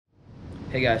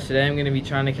Hey guys, today I'm gonna be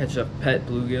trying to catch a pet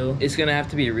bluegill. It's gonna have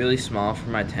to be really small for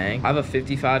my tank. I have a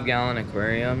 55-gallon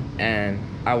aquarium and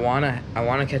I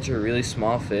wanna catch a really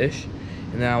small fish,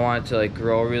 and then I want it to like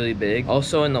grow really big.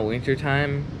 Also in the winter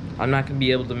time, I'm not gonna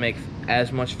be able to make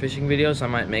as much fishing videos. I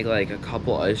might make like a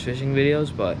couple ice fishing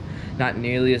videos, but not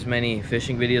nearly as many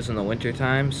fishing videos in the winter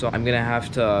time. So I'm gonna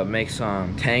have to make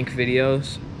some tank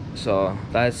videos. So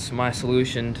that's my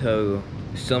solution to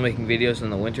still making videos in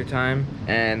the winter time.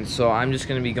 And so I'm just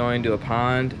gonna be going to a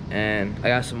pond, and I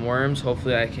got some worms.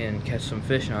 Hopefully I can catch some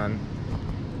fish on.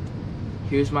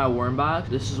 Here's my worm box.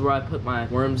 This is where I put my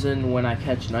worms in when I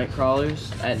catch night crawlers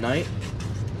at night.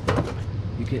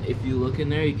 You can, if you look in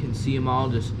there, you can see them all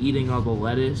just eating all the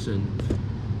lettuce and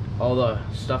all the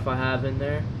stuff I have in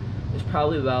there. There's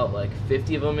probably about like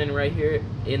 50 of them in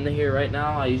here right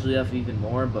now. I usually have even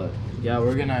more, but yeah,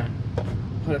 we're gonna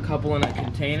put a couple in a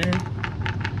container.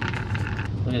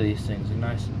 Look at these things, they're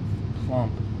nice and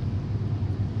plump.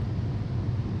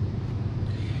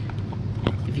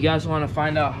 If you guys want to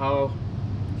find out how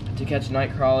to catch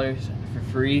night crawlers for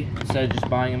free instead of just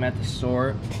buying them at the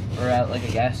store or at like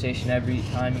a gas station every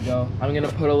time you go, I'm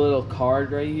gonna put a little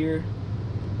card right here.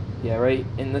 Yeah, right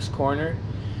in this corner.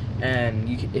 And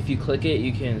if you click it,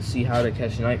 you can see how to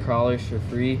catch night crawlers for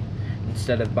free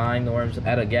instead of buying the worms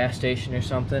at a gas station or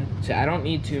something. So I don't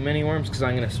need too many worms because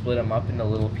I'm gonna split them up into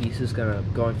little pieces,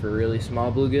 going for really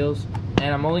small bluegills.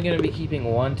 And I'm only gonna be keeping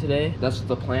one today. That's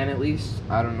the plan, at least.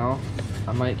 I don't know.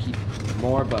 I might keep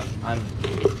more, but I'm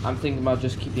thinking about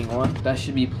just keeping one. That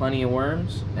should be plenty of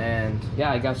worms. And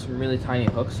yeah, I got some really tiny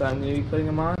hooks that I'm gonna be putting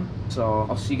them on. So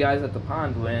I'll see you guys at the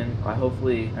pond when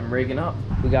hopefully I'm rigging up.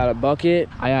 We got a bucket.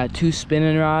 I got 2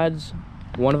 spinning rods.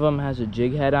 One of them has a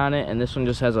jig head on it, and this one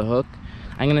just has a hook.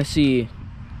 I'm gonna see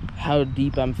how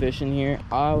deep I'm fishing here.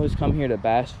 I always come here to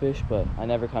bass fish, but I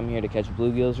never come here to catch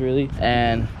bluegills really.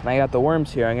 And I got the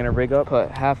worms here. I'm gonna rig up, put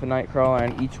half a night crawler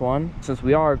on each one. Since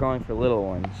we are going for little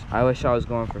ones, I wish I was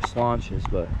going for slaunches,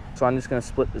 but so I'm just gonna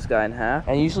split this guy in half.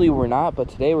 And usually we're not, but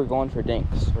today we're going for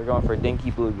dinks. We're going for dinky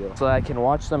bluegill, so I can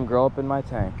watch them grow up in my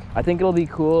tank. I think it'll be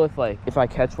cool if I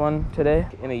catch one today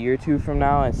in a year or two from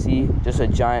now and see just a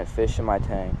giant fish in my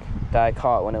tank that I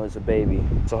caught when it was a baby.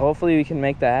 So hopefully we can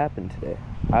make that happen today.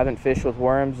 I haven't fished with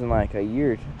worms in like a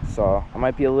year, so I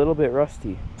might be a little bit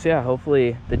rusty. So yeah,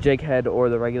 hopefully the jig head or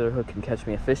the regular hook can catch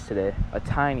me a fish today. A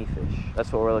tiny fish.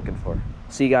 That's what we're looking for.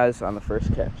 See you guys on the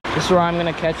first catch. This is where I'm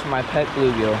gonna catch my pet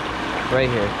bluegill, right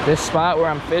here. This spot where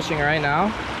I'm fishing right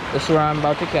now, this is where I'm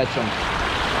about to catch him.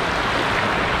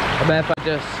 I bet if I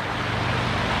just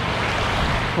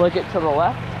flick it to the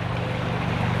left,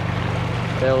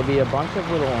 there'll be a bunch of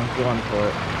little ones going for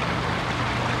it.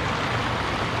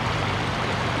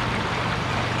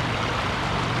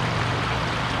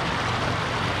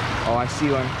 Oh, I see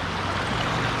one.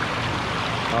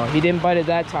 Oh, he didn't bite it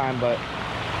that time, but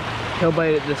he'll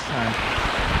bite it this time.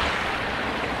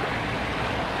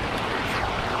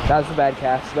 That was a bad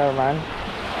cast, never mind.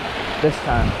 This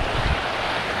time.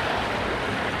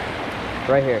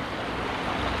 Right here.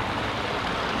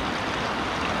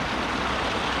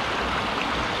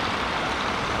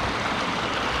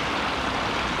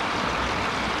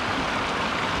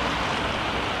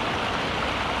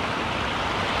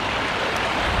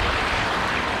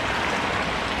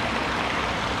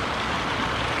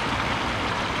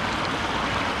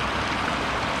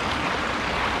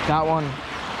 Got one.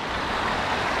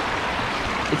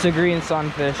 It's a green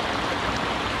sunfish.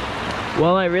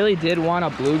 Well, I really did want a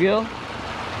bluegill,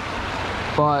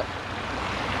 but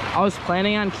I was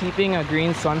planning on keeping a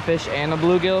green sunfish and a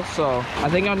bluegill, so I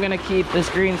think I'm gonna keep this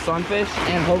green sunfish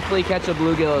and hopefully catch a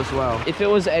bluegill as well. If it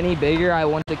was any bigger, I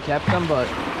wouldn't have kept them, but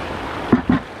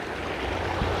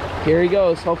here he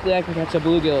goes. Hopefully I can catch a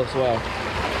bluegill as well.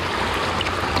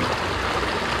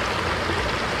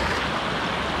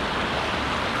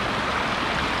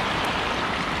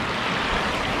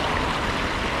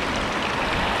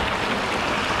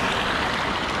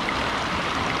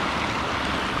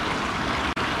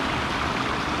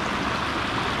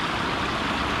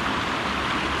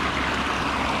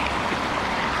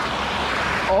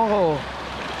 Oh,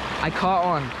 I caught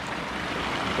one.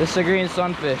 This is a green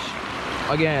sunfish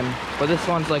again, but this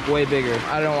one's like way bigger.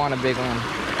 I don't want a big one.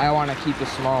 I want to keep a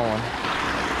small one.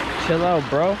 Chill out,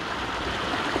 bro.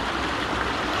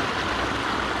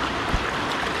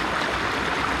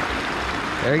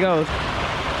 There he goes.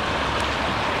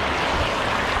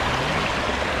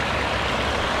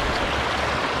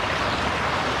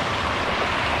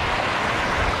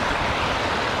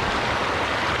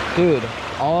 Dude,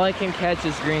 all I can catch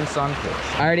is green sunfish.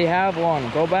 I already have one.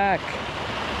 Go back.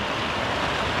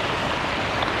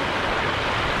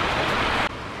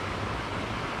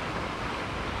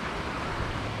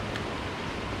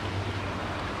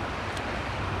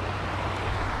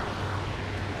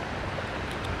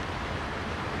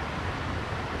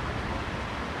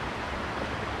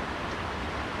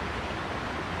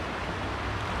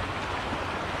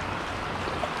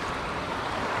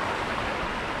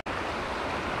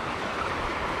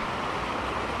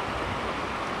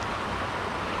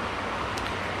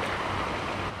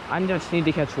 I just need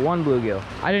to catch one bluegill.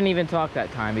 I didn't even talk that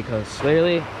time because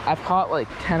literally I've caught like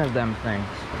 10 of them things.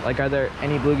 Like, are there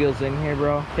any bluegills in here,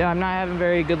 bro? Yeah, I'm not having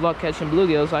very good luck catching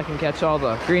bluegills. I can catch all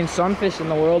the green sunfish in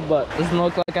the world, but it doesn't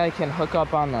look like I can hook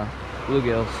up on the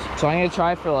bluegills. So I'm gonna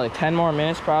try for like 10 more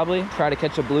minutes probably, try to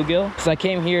catch a bluegill, because I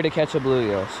came here to catch a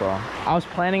bluegill. So I was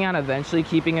planning on eventually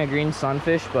keeping a green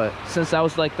sunfish, but since that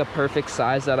was like the perfect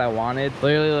size that I wanted,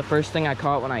 literally the first thing I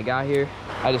caught when I got here,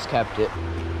 I just kept it.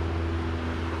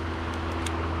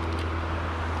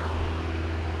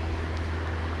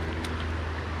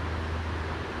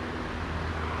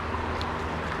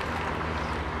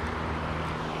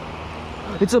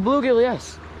 It's a bluegill,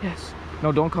 yes, yes.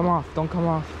 No, don't come off, don't come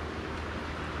off.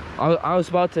 I was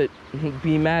about to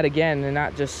be mad again and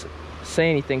not just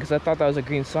say anything because I thought that was a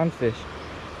green sunfish.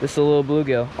 This is a little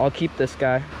bluegill. I'll keep this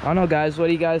guy. I don't know, guys. What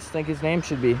do you guys think his name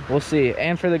should be? We'll see.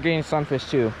 And for the green sunfish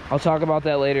too. I'll talk about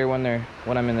that later when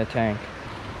I'm in the tank.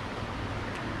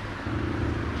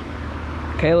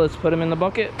 Okay, let's put him in the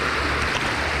bucket.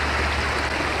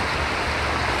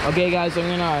 Okay, guys, I'm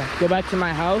gonna go back to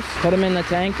my house, put him in the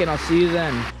tank, and I'll see you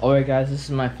then. All right, guys, this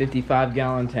is my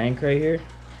 55-gallon tank right here.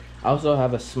 I also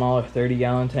have a smaller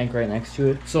 30-gallon tank right next to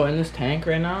it. So in this tank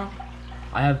right now,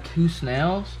 I have 2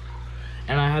 snails,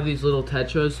 and I have these little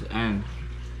tetras, and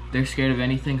they're scared of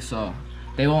anything, so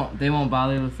they won't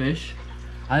bother the fish.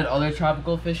 I had other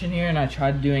tropical fish in here, and I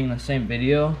tried doing the same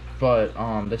video, but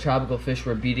the tropical fish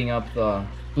were beating up the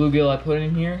bluegill I put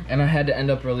in here, and I had to end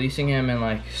up releasing him and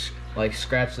like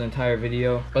scratch the entire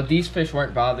video. But these fish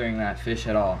weren't bothering that fish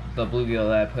at all, the bluegill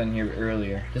that I put in here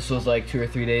earlier. This was like 2 or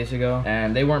 3 days ago,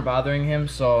 and they weren't bothering him,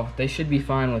 so they should be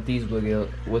fine with these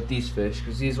fish,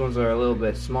 because these ones are a little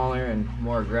bit smaller and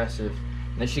more aggressive.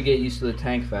 They should get used to the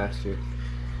tank faster.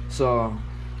 So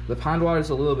the pond water is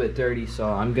a little bit dirty, so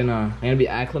I'm gonna be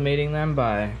acclimating them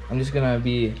by, I'm just gonna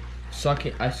be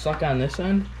sucking. I suck on this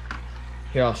end.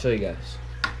 Here, I'll show you guys.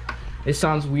 It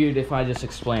sounds weird if I just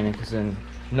explain it, because then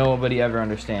nobody ever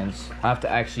understands. I have to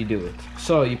actually do it.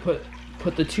 So you put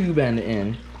the tube end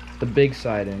in, the big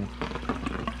side in.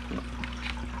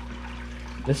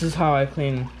 This is how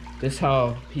this is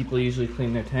how people usually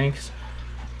clean their tanks.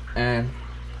 And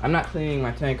I'm not cleaning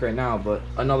my tank right now, but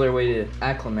another way to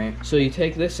acclimate. So you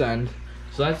take this end,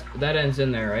 so that end's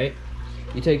in there, right?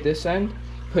 You take this end,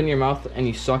 put it in your mouth, and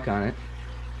you suck on it.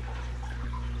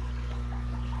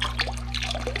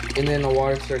 And then the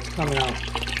water starts coming out.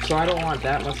 So I don't want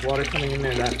that much water coming in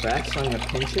there that fast, so I'm gonna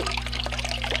pinch it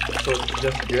so it's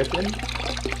just dripping.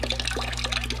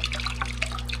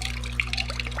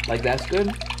 Like, that's good.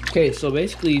 Okay, so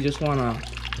basically you just wanna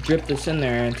drip this in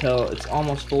there until it's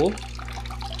almost full.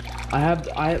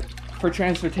 For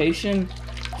transportation,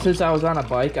 since I was on a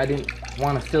bike, I didn't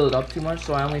want to fill it up too much,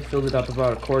 so I only filled it up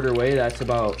about a quarter way. That's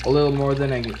about a little more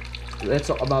than that's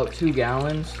about 2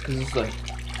 gallons, because it's like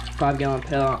 5-gallon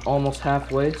pail, almost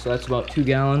halfway, so that's about 2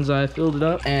 gallons I filled it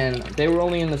up. And they were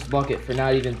only in this bucket for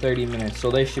not even 30 minutes, so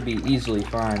they should be easily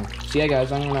fine. So yeah,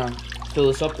 guys, I'm gonna fill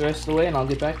this up the rest of the way and I'll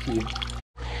get back to you.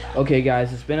 Okay,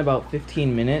 guys, it's been about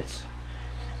 15 minutes,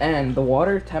 and the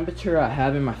water temperature I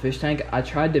have in my fish tank, I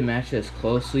tried to match it as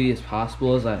closely as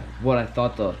possible as what I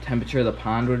thought the temperature of the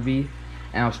pond would be,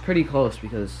 and I was pretty close,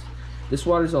 because this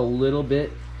water's a little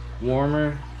bit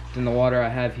warmer than the water I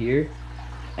have here.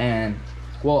 And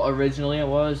well, originally it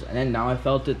was, and then now I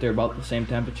felt it, they're about the same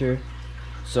temperature.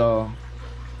 So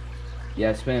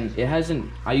yeah,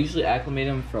 I usually acclimate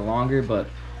them for longer, but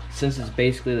since it's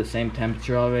basically the same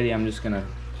temperature already, I'm just gonna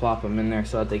plop them in there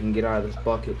so that they can get out of this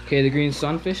bucket. Okay, the green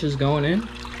sunfish is going in.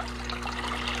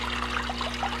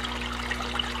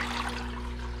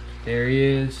 There he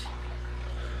is.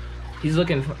 He's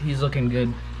looking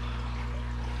good.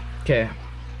 Okay,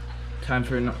 time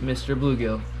for Mr.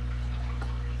 Bluegill.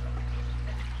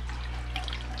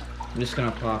 I'm just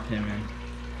gonna plop him in.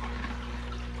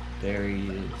 There he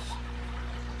is.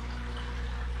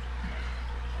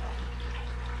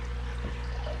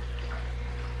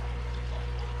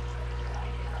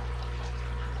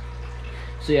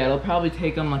 So yeah, it'll probably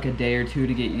take him like a day or 2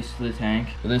 to get used to the tank.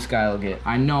 But this guy will get,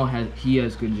 I know he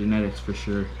has good genetics for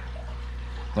sure.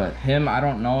 But him, I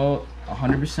don't know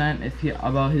 100%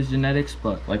 about his genetics,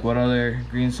 but like what other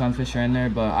green sunfish are in there.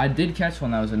 But I did catch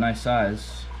one that was a nice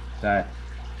size that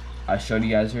I showed you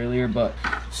guys earlier. But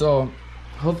so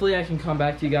hopefully I can come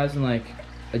back to you guys in like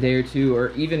a day or 2,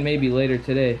 or even maybe later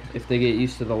today if they get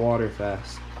used to the water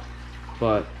fast.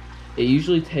 But it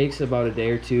usually takes about a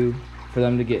day or 2 for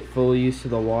them to get fully used to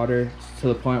the water, to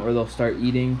the point where they'll start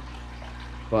eating.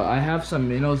 But I have some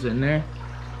minnows in there,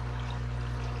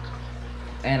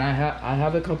 and I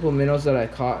have a couple of minnows that I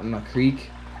caught in a creek,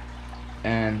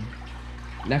 and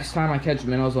Next time I catch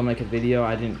minnows, I'll make a video.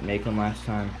 I didn't make them last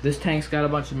time. This tank's got a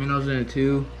bunch of minnows in it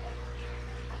too.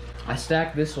 I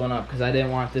stacked this one up because I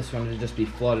didn't want this one to just be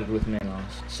flooded with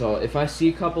minnows. So if I see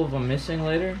a couple of them missing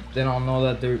later, then I'll know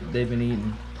that they've been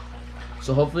eaten.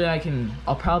 So hopefully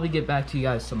I'll probably get back to you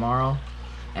guys tomorrow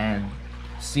and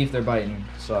see if they're biting.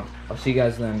 So I'll see you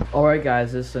guys then. Alright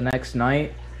guys, this is the next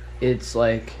night. It's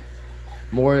like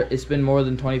it's been more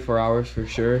than 24 hours for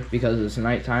sure because it's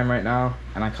nighttime right now,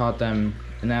 and I caught them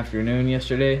in the afternoon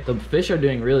yesterday. The fish are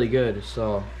doing really good.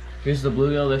 So here's the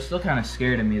bluegill. They're still kind of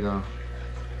scared of me though.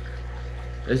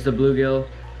 There's the bluegill.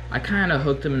 I kind of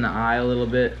hooked him in the eye a little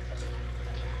bit,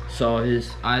 so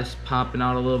his eye's popping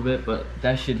out a little bit, but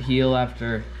that should heal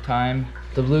after time.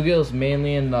 The bluegill is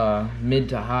mainly in the mid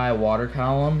to high water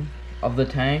column of the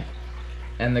tank,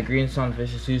 and the green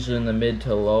sunfish is usually in the mid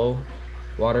to low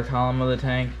water column of the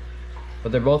tank,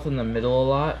 but they're both in the middle a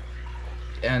lot,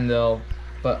 and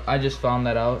but I just found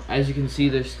that out. As you can see,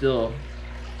 there's still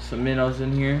some minnows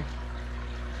in here.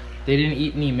 They didn't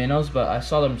eat any minnows, but I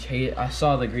saw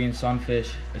the green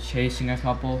sunfish chasing a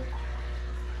couple,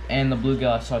 and the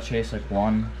bluegill I saw chase like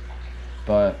one.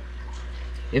 But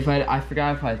I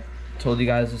forgot if I told you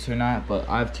guys this or not, but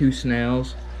I have 2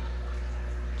 snails.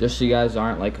 Just so you guys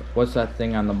aren't like, what's that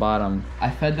thing on the bottom?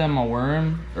 I fed them a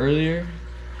worm earlier,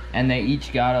 and they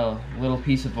each got a little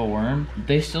piece of a worm.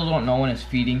 They still don't know when it's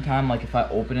feeding time. Like if I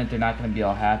open it, they're not gonna be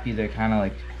all happy. They're kind of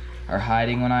like are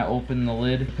hiding when I open the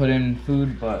lid to put in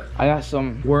food. But I got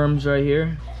some worms right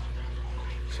here.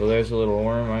 So there's a little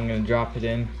worm. I'm gonna drop it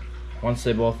in once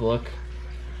they both look.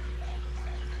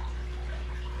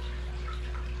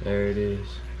 There it is.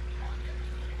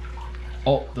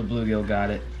 Oh, the bluegill got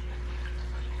it.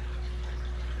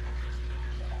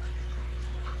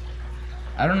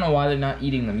 I don't know why they're not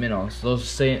eating the minnows.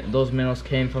 Those minnows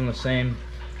came from the same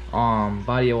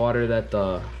body of water that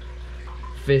the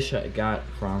fish I got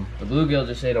from. The bluegill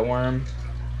just ate a worm.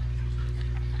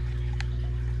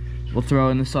 We'll throw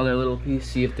in this other little piece,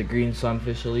 see if the green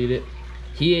sunfish will eat it.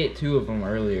 He ate 2 of them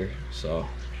earlier, so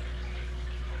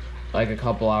like a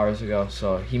couple hours ago.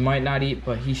 So he might not eat,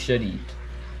 but he should eat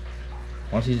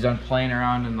once he's done playing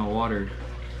around in the water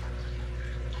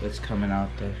that's coming out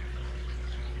there.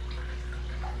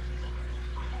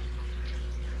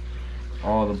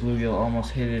 Oh, the bluegill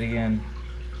almost hit it again.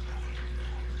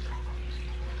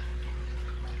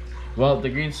 Well, the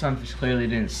green sunfish clearly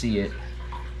didn't see it,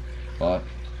 but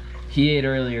he ate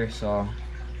earlier, so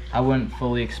I wouldn't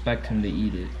fully expect him to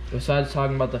eat it. Besides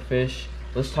talking about the fish,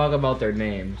 let's talk about their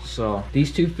names. So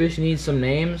these 2 fish need some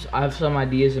names. I have some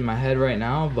ideas in my head right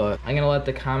now, but I'm gonna let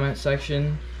the comment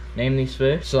section name these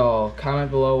fish. So comment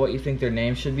below what you think their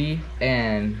name should be.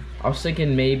 And I was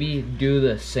thinking maybe do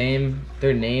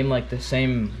their name like the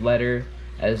same letter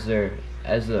as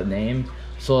the name.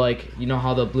 So like, you know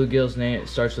how the bluegill's name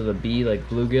starts with a B, like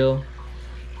bluegill?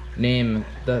 Name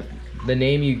the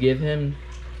name you give him,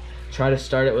 try to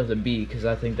start it with a B, because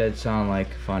I think that'd sound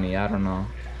like funny. I don't know,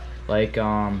 like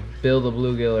Bill the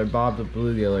bluegill or Bob the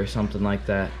bluegill or something like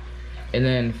that. And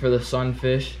then for the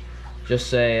sunfish, just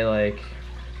say like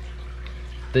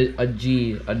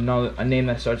a name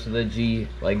that starts with a G,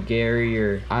 like Gary,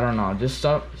 or I don't know, just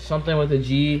something with a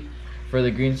G for the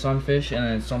green sunfish, and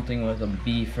then something with a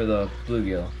B for the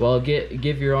bluegill. Well,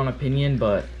 give your own opinion,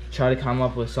 but try to come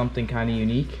up with something kind of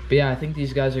unique. But yeah, I think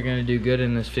these guys are gonna do good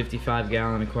in this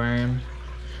 55-gallon aquarium.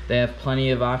 They have plenty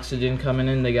of oxygen coming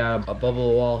in. They got a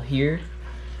bubble wall here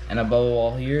and a bubble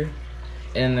wall here,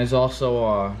 and there's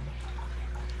also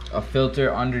a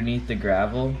filter underneath the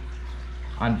gravel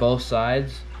on both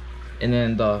sides, and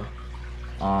then the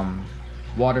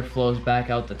water flows back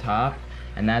out the top,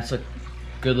 and that's a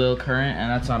good little current, and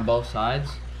that's on both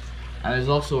sides. And there's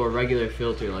also a regular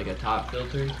filter, like a top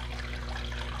filter.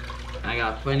 I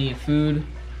got plenty of food.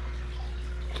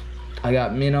 I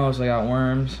got minnows, I got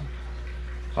worms.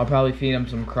 I'll probably feed them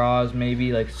some craws,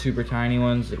 maybe like super tiny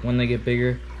ones when they get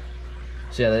bigger.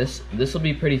 So yeah, this will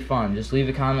be pretty fun. Just leave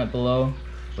a comment below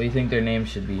what you think their name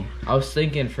should be. I was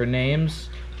thinking for names,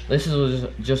 this is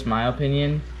just my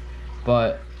opinion,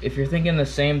 but if you're thinking the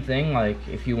same thing, like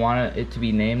if you want it to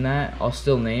be named that, I'll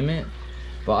still name it.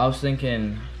 But I was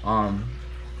thinking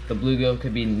the bluegill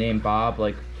could be named Bob,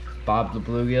 like Bob the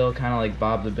bluegill, kind of like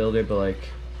Bob the Builder, but like,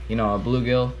 you know, a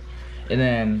bluegill. And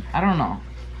then I don't know,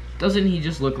 doesn't he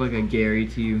just look like a Gary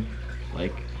to you?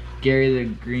 Like Gary the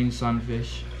green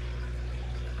sunfish?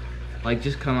 Like,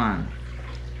 just come on.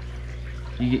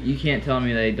 You can't tell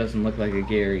me that he doesn't look like a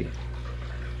Gary.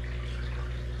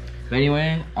 But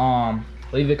anyway,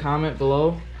 leave a comment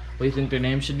below what you think their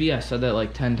name should be. I said that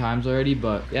like 10 times already,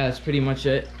 but yeah, that's pretty much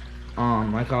it.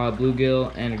 I call it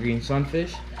bluegill and a green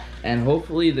sunfish. And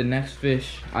hopefully the next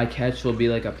fish I catch will be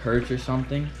like a perch or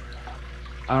something.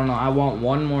 I don't know, I want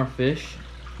one more fish,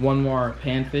 one more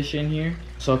panfish in here.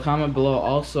 So comment below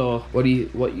also what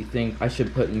you think I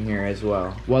should put in here as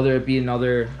well. Whether it be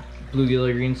another bluegill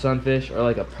or green sunfish, or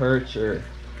like a perch, or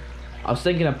I was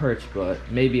thinking a perch, but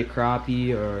maybe a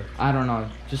crappie, or I don't know.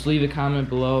 Just leave a comment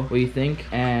below what you think,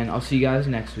 and I'll see you guys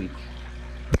next week.